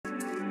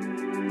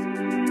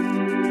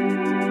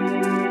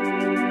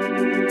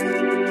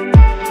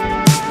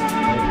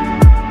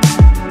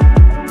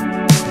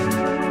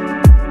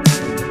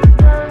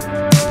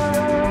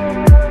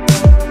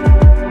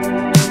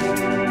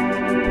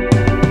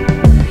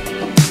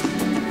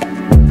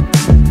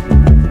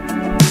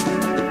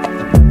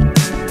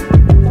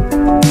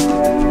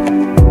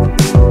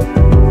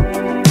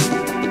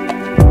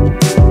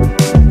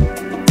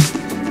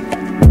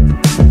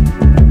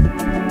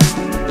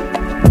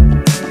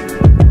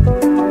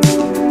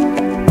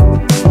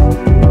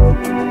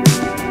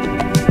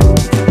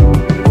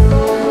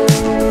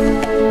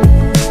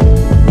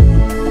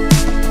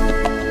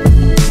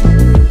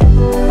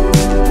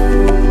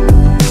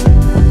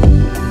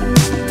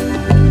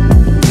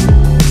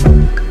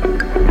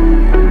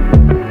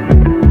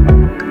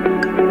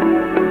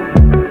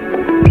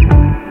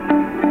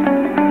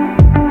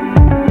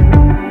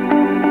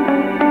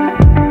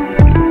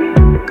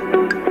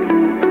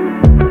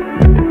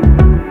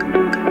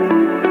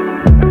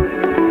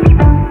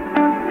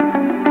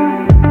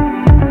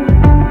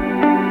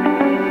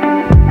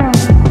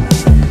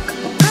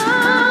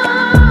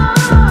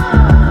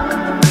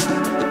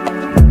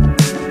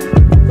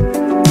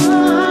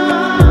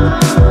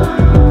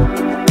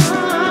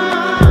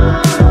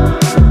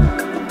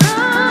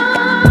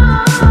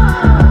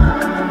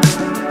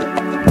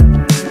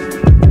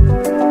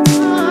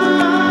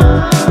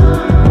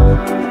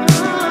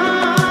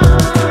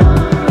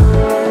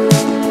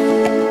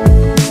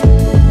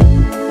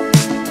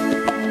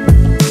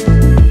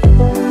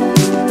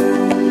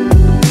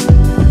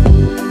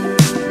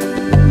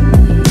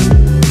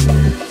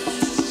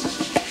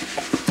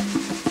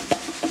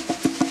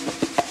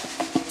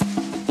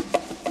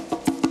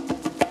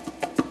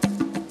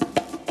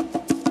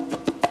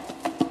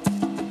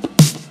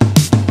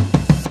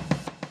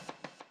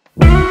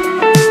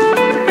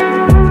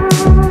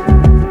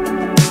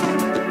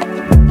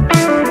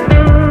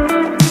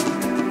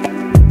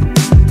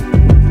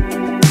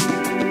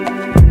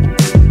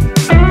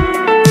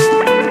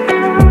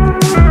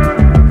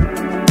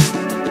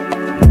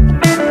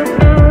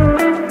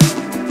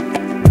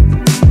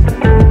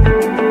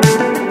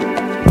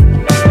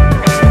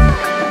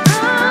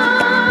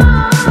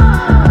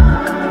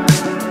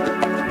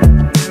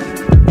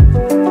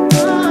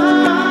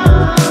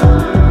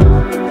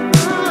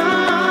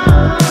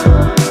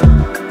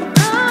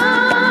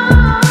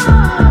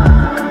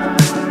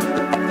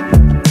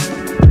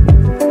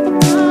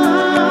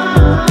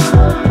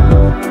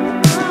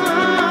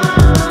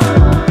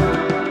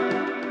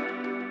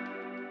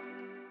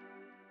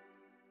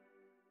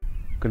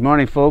Good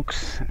morning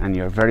folks, and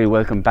you're very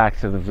welcome back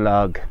to the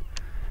vlog.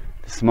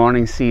 This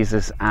morning sees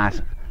us at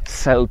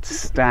South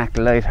Stack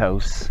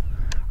Lighthouse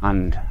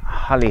on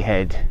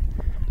Holyhead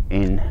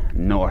in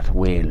North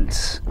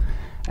Wales.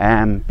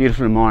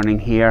 Beautiful morning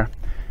here.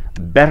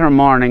 Better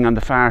morning on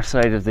the far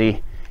side of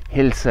the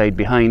hillside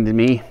behind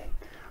me.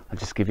 I'll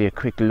just give you a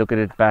quick look at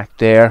it back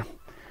there,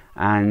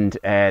 and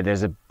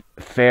there's a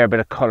fair bit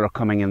of colour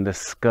coming in the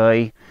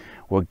sky.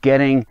 We're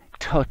getting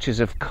touches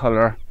of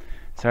colour.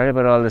 Sorry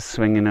about all this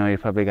swinging now, you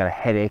probably got a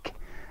headache.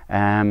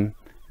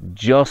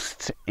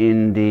 Just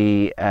in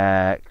the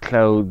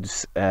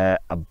clouds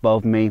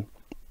above me,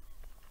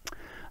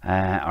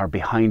 or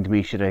behind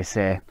me should I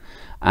say,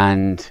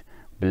 and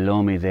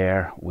below me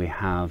there we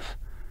have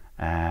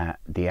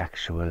the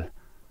actual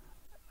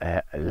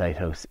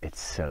lighthouse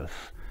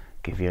itself.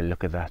 Give you a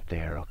look at that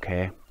there,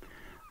 okay?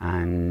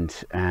 And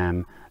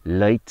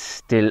lights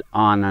still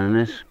on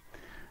it.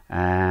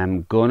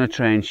 Gonna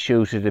try and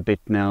shoot it a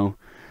bit now.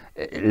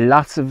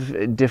 Lots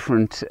of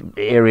different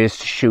areas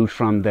to shoot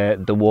from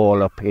the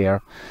wall up here,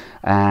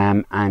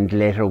 and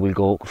later we'll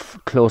go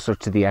closer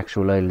to the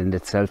actual island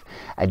itself.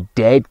 A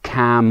dead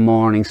calm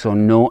morning, so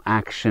no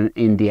action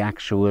in the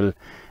actual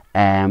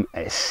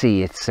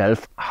sea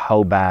itself.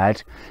 How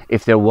bad?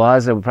 If there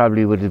was, I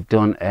probably would have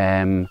done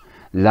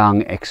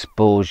long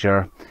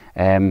exposure.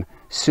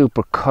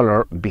 Super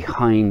colour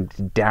behind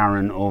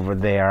Darren over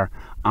there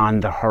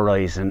on the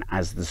horizon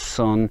as the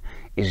sun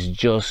is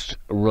just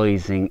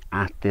rising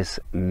at this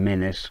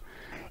minute.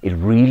 It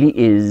really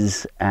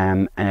is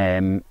an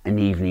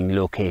evening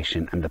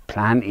location, and the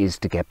plan is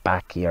to get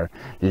back here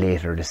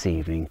later this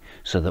evening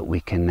so that we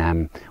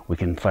can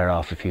fire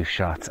off a few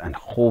shots, and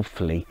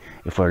hopefully,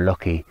 if we're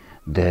lucky,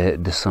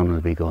 the sun will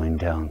be going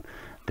down.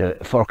 The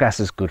forecast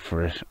is good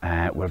for it.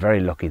 We're very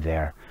lucky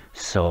there.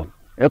 So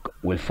look,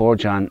 we'll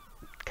forge on.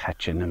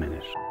 Catch you in a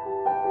minute.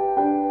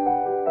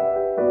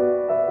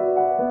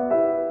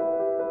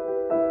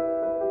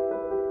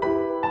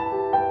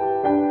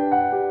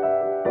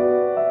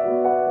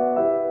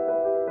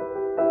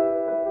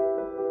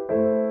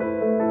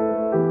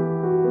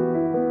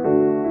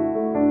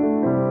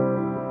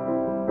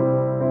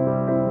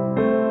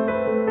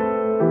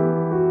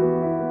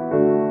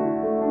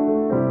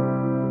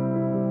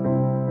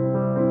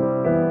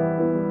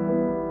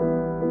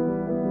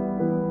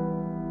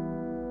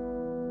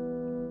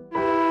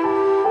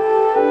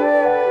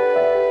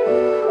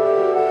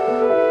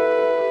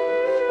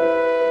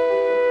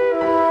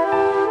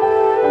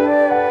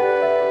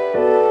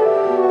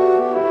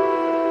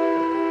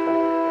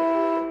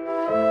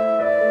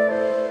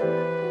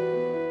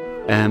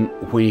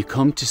 When you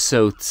come to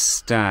South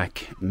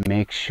Stack,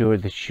 make sure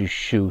that you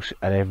shoot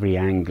at every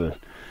angle,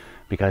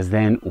 because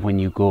then when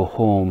you go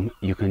home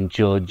you can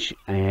judge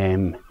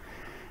looking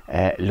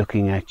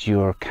at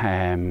your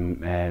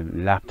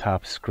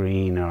laptop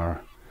screen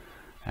or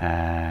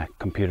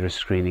computer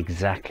screen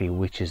exactly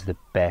which is the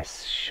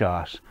best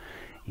shot.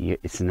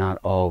 It's not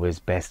always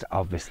best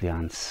obviously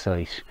on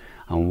site,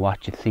 and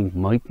what you think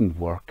mightn't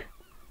work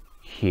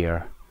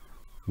here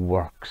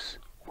works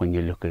when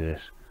you look at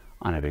it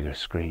on a bigger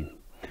screen.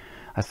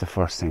 That's the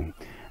first thing.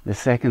 The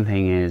second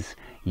thing is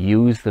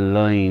use the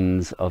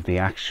lines of the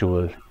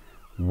actual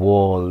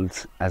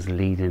walls as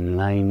leading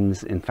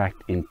lines. In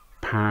fact, in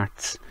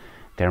parts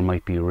there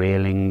might be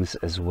railings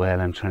as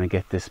well. I'm trying to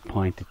get this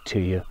pointed to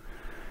you,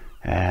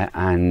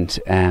 and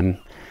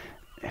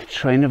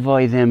try and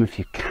avoid them if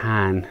you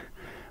can,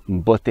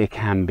 but they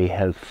can be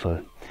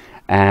helpful.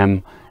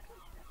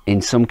 In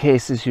some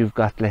cases you've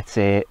got, let's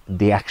say,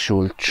 the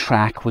actual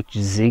track which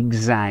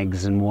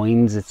zigzags and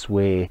winds its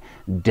way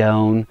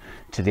down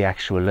to the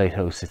actual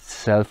lighthouse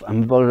itself.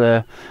 I'm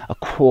about a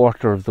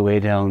quarter of the way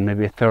down,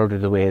 maybe a third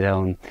of the way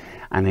down,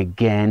 and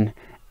again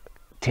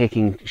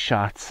taking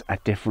shots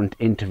at different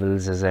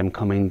intervals as I'm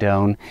coming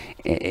down.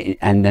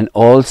 And then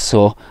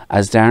also,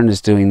 as Darren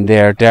is doing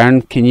there,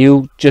 Darren, can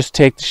you just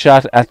take the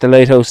shot at the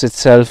lighthouse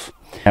itself?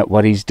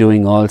 What he's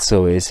doing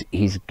also is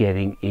he's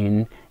getting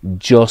in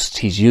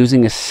he's using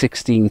a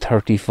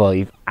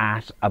 1635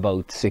 at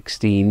about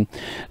 16.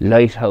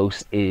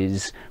 Lighthouse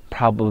is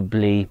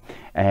probably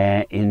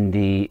in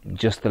the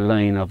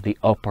line of the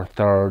upper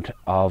third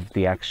of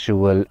the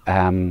actual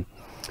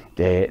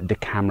the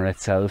camera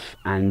itself,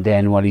 and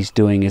then what he's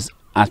doing is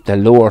at the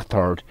lower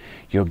third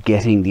you're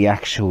getting the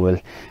actual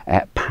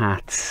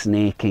path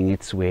snaking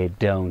its way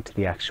down to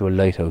the actual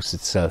lighthouse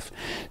itself.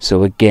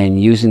 So again,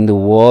 using the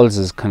walls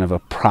as kind of a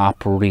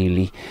prop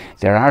really.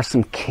 There are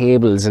some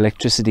cables,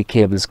 electricity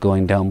cables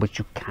going down, but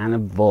you can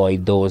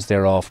avoid those.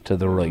 They're off to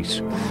the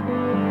right.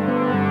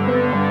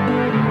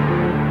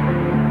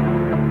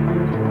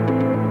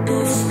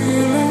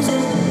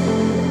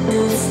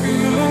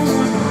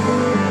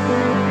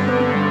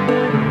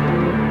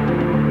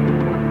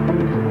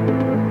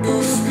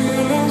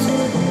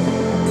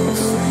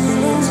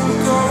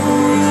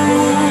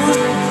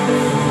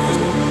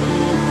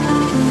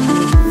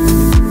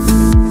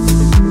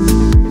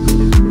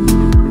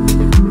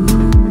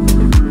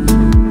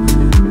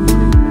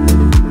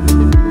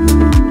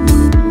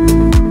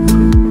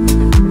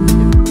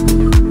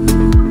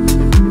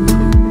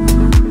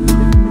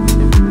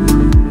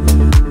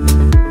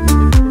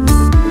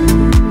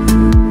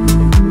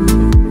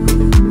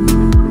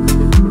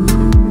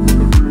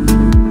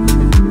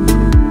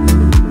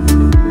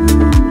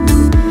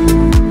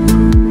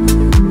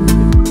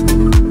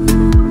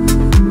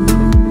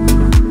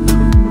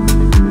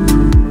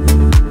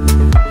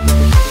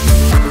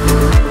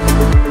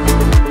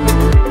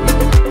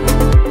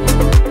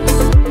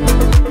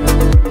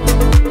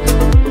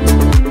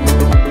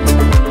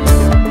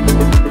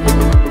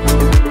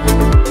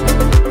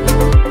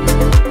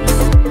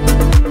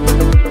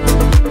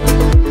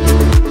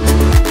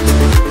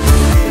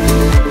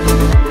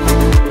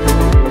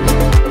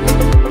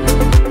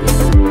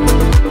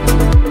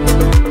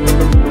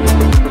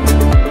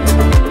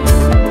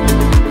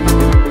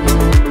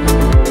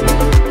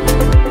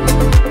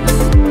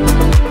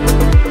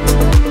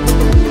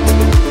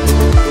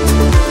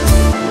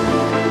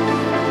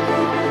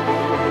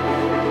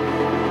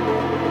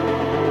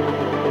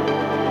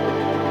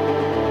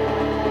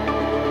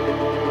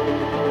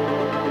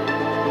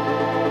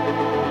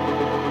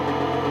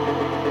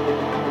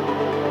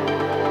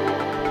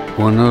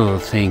 One other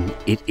thing,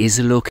 it is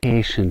a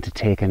location to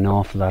take an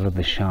awful lot of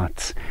the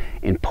shots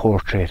in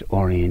portrait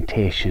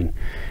orientation,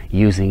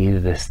 using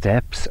either the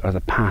steps or the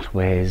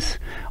pathways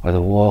or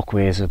the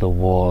walkways or the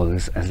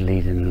walls as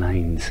leading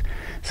lines.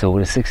 So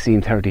with a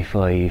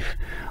 1635,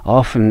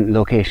 often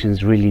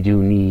locations really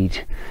do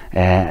need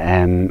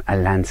a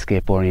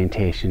landscape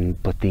orientation,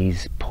 but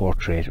these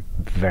portrait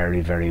very,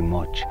 very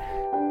much.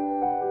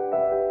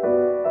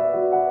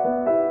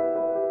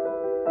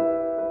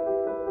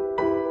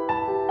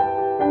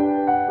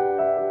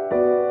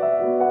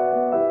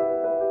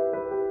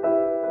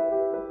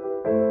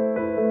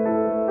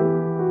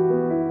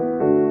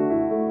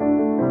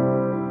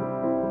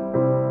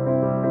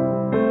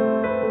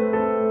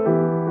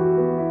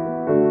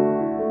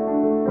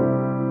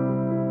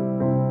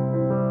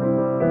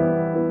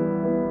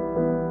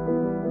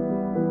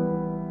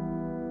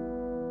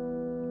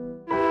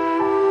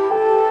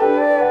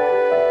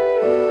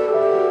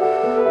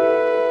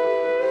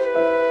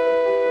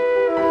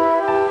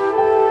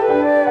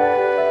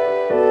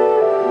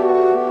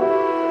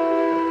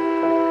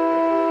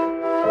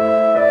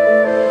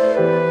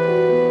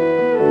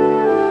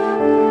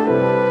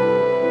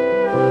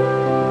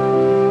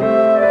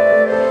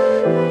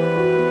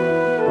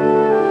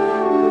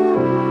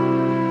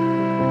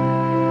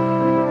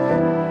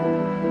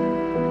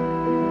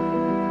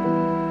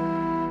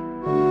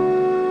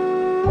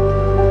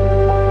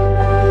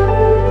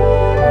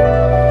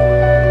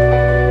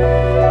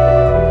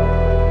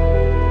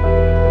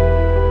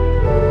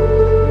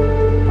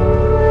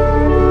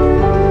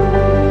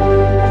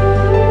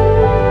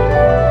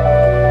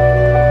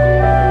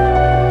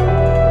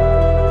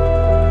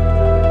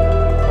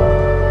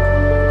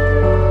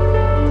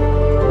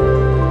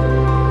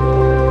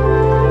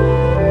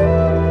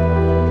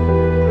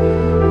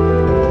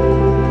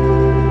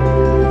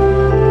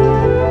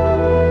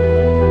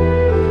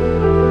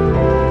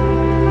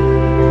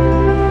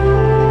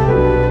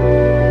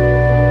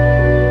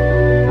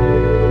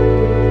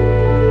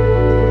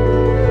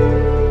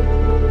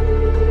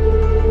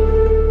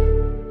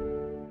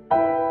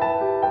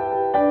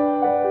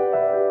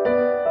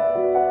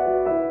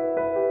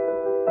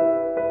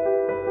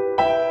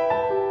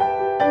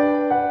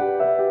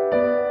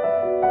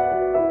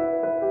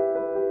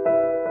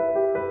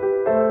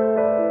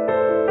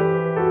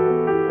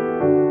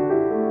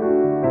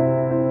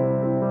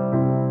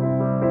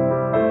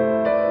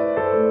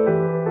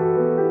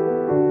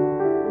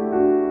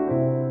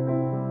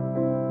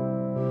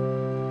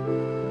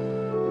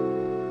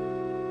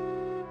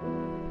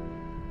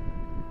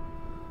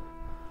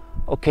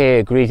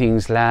 Okay,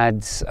 greetings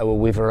lads.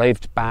 We've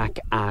arrived back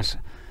at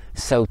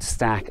South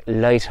Stack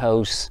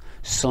Lighthouse.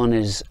 Sun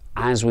is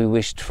as we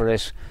wished for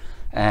it,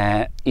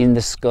 in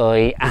the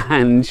sky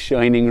and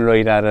shining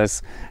right at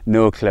us.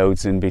 No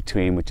clouds in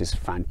between, which is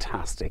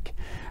fantastic.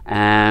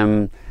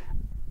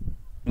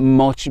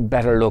 Much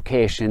better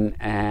location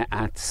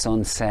at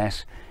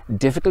sunset.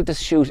 Difficult to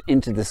shoot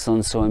into the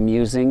sun, so I'm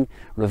using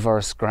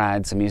reverse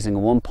grads. I'm using a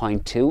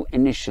 1.2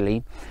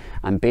 initially,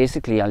 and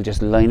basically I'll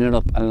just line it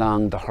up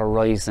along the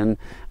horizon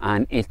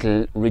and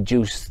it'll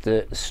reduce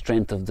the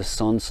strength of the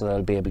sun so that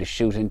I'll be able to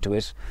shoot into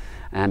it.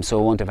 So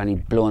I won't have any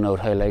blown out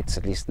highlights,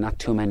 at least not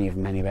too many of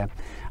them anyway.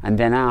 And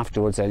then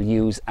afterwards I'll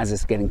use, as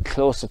it's getting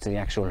closer to the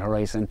actual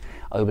horizon,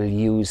 I will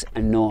use a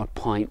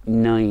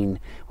 0.9,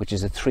 which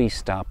is a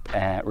 3-stop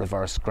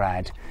reverse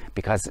grad,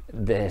 because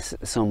the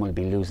sun will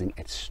be losing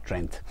its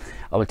strength.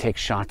 I will take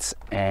shots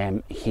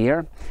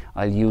here.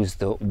 I'll use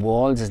the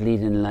walls as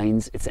leading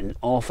lines. It's an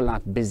awful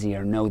lot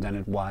busier now than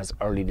it was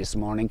early this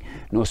morning.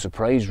 No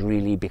surprise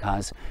really,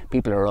 because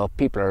people are up,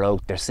 people are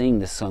out, they're seeing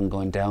the sun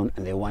going down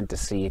and they want to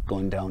see it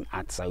going down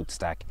at South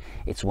Stack.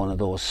 It's one of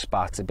those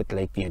spots, a bit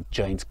like the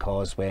Giant's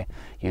Causeway.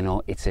 You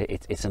know, it's an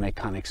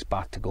iconic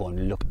spot to go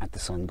and look at the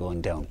sun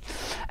going down.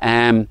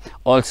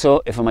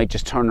 Also, if I might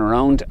just turn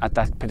around at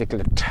that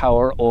particular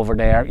tower over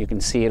there, you can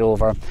see it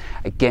over.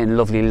 Again,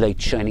 lovely light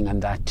shining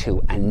on that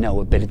too, and now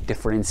a bit of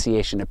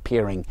differentiation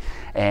appearing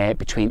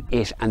between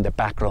it and the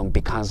background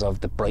because of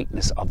the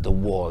brightness of the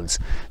walls.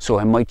 So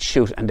I might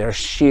shoot, and there's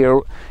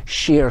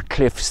sheer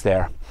cliffs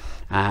there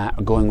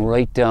going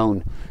right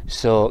down.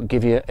 So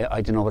give you,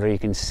 I don't know whether you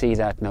can see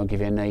that now, give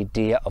you an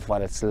idea of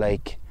what it's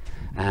like.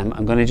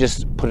 I'm going to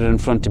just put it in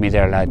front of me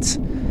there, lads,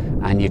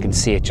 and you can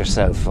see it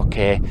yourself.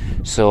 Okay,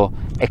 so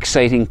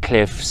exciting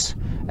cliffs.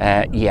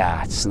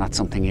 Yeah, it's not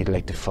something you'd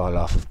like to fall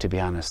off of, to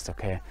be honest.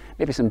 Okay,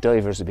 maybe some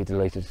divers would be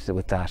delighted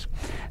with that.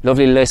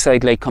 Lovely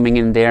side light coming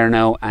in there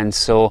now, and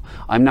so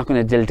I'm not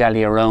going to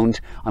dilly-dally around.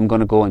 I'm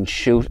going to go and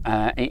shoot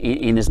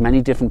in as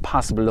many different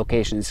possible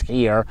locations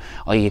here,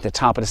 i.e. at the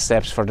top of the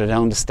steps, further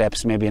down the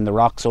steps, maybe in the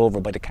rocks over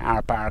by the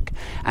car park,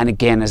 and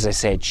again, as I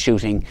said,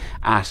 shooting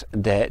at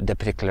the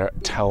particular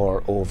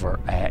tower over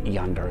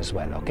yonder as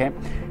well. Okay,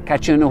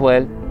 catch you in a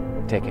while.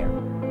 Take care.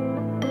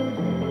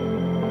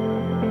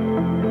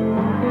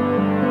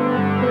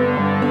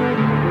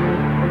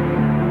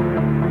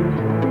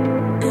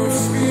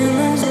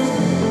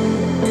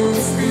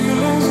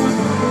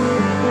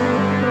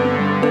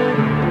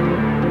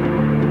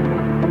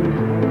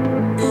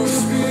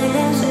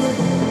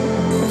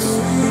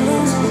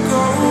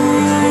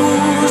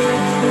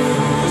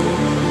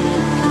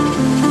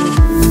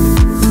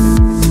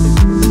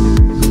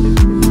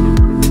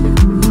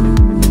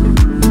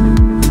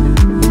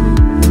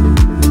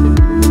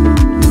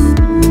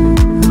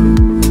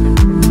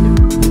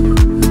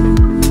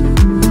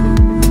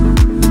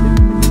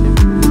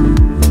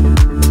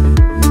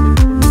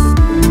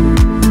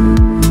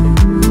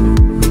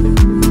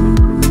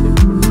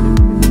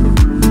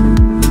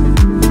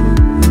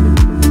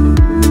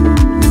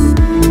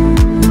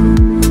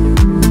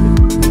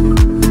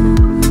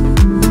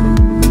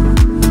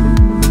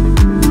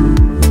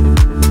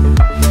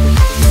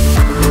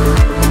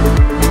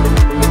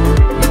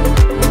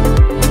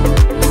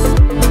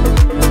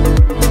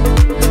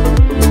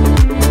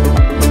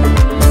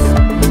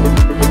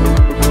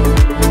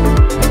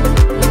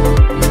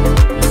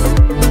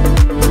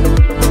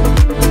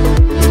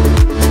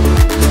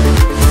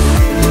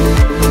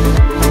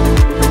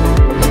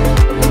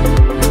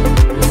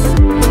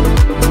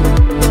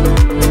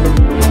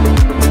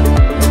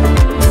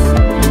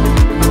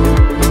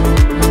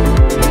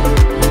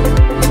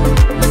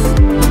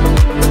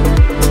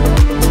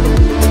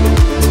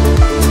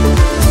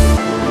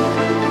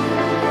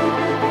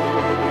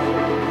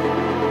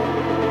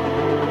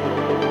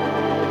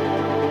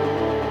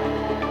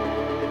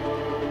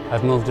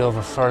 I've moved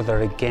over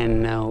further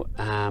again now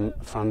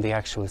from the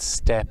actual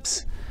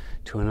steps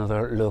to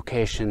another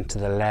location to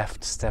the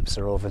left. Steps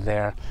are over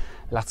there.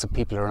 Lots of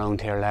people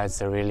around here, lads.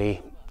 They're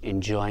really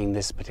enjoying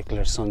this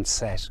particular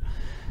sunset.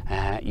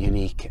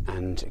 Unique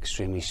and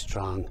extremely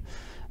strong.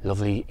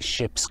 Lovely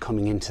ships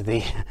coming into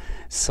the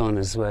sun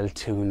as well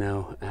too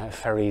now.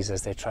 Ferries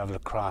as they travel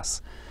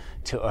across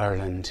to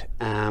Ireland.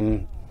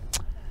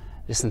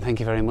 Listen, thank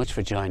you very much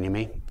for joining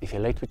me. If you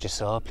liked what you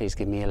saw, please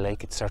give me a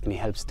like. It certainly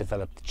helps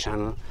develop the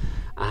channel.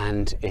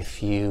 And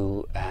if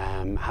you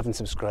haven't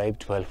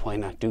subscribed, well, why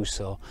not do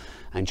so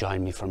and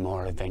join me for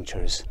more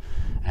adventures,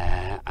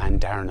 and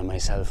Darren and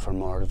myself for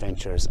more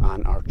adventures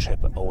on our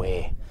trip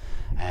away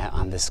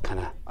on this kind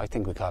of, I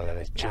think we call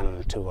it a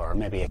channel tour, or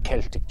maybe a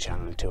Celtic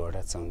channel tour.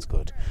 That sounds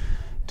good.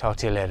 Talk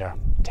to you later.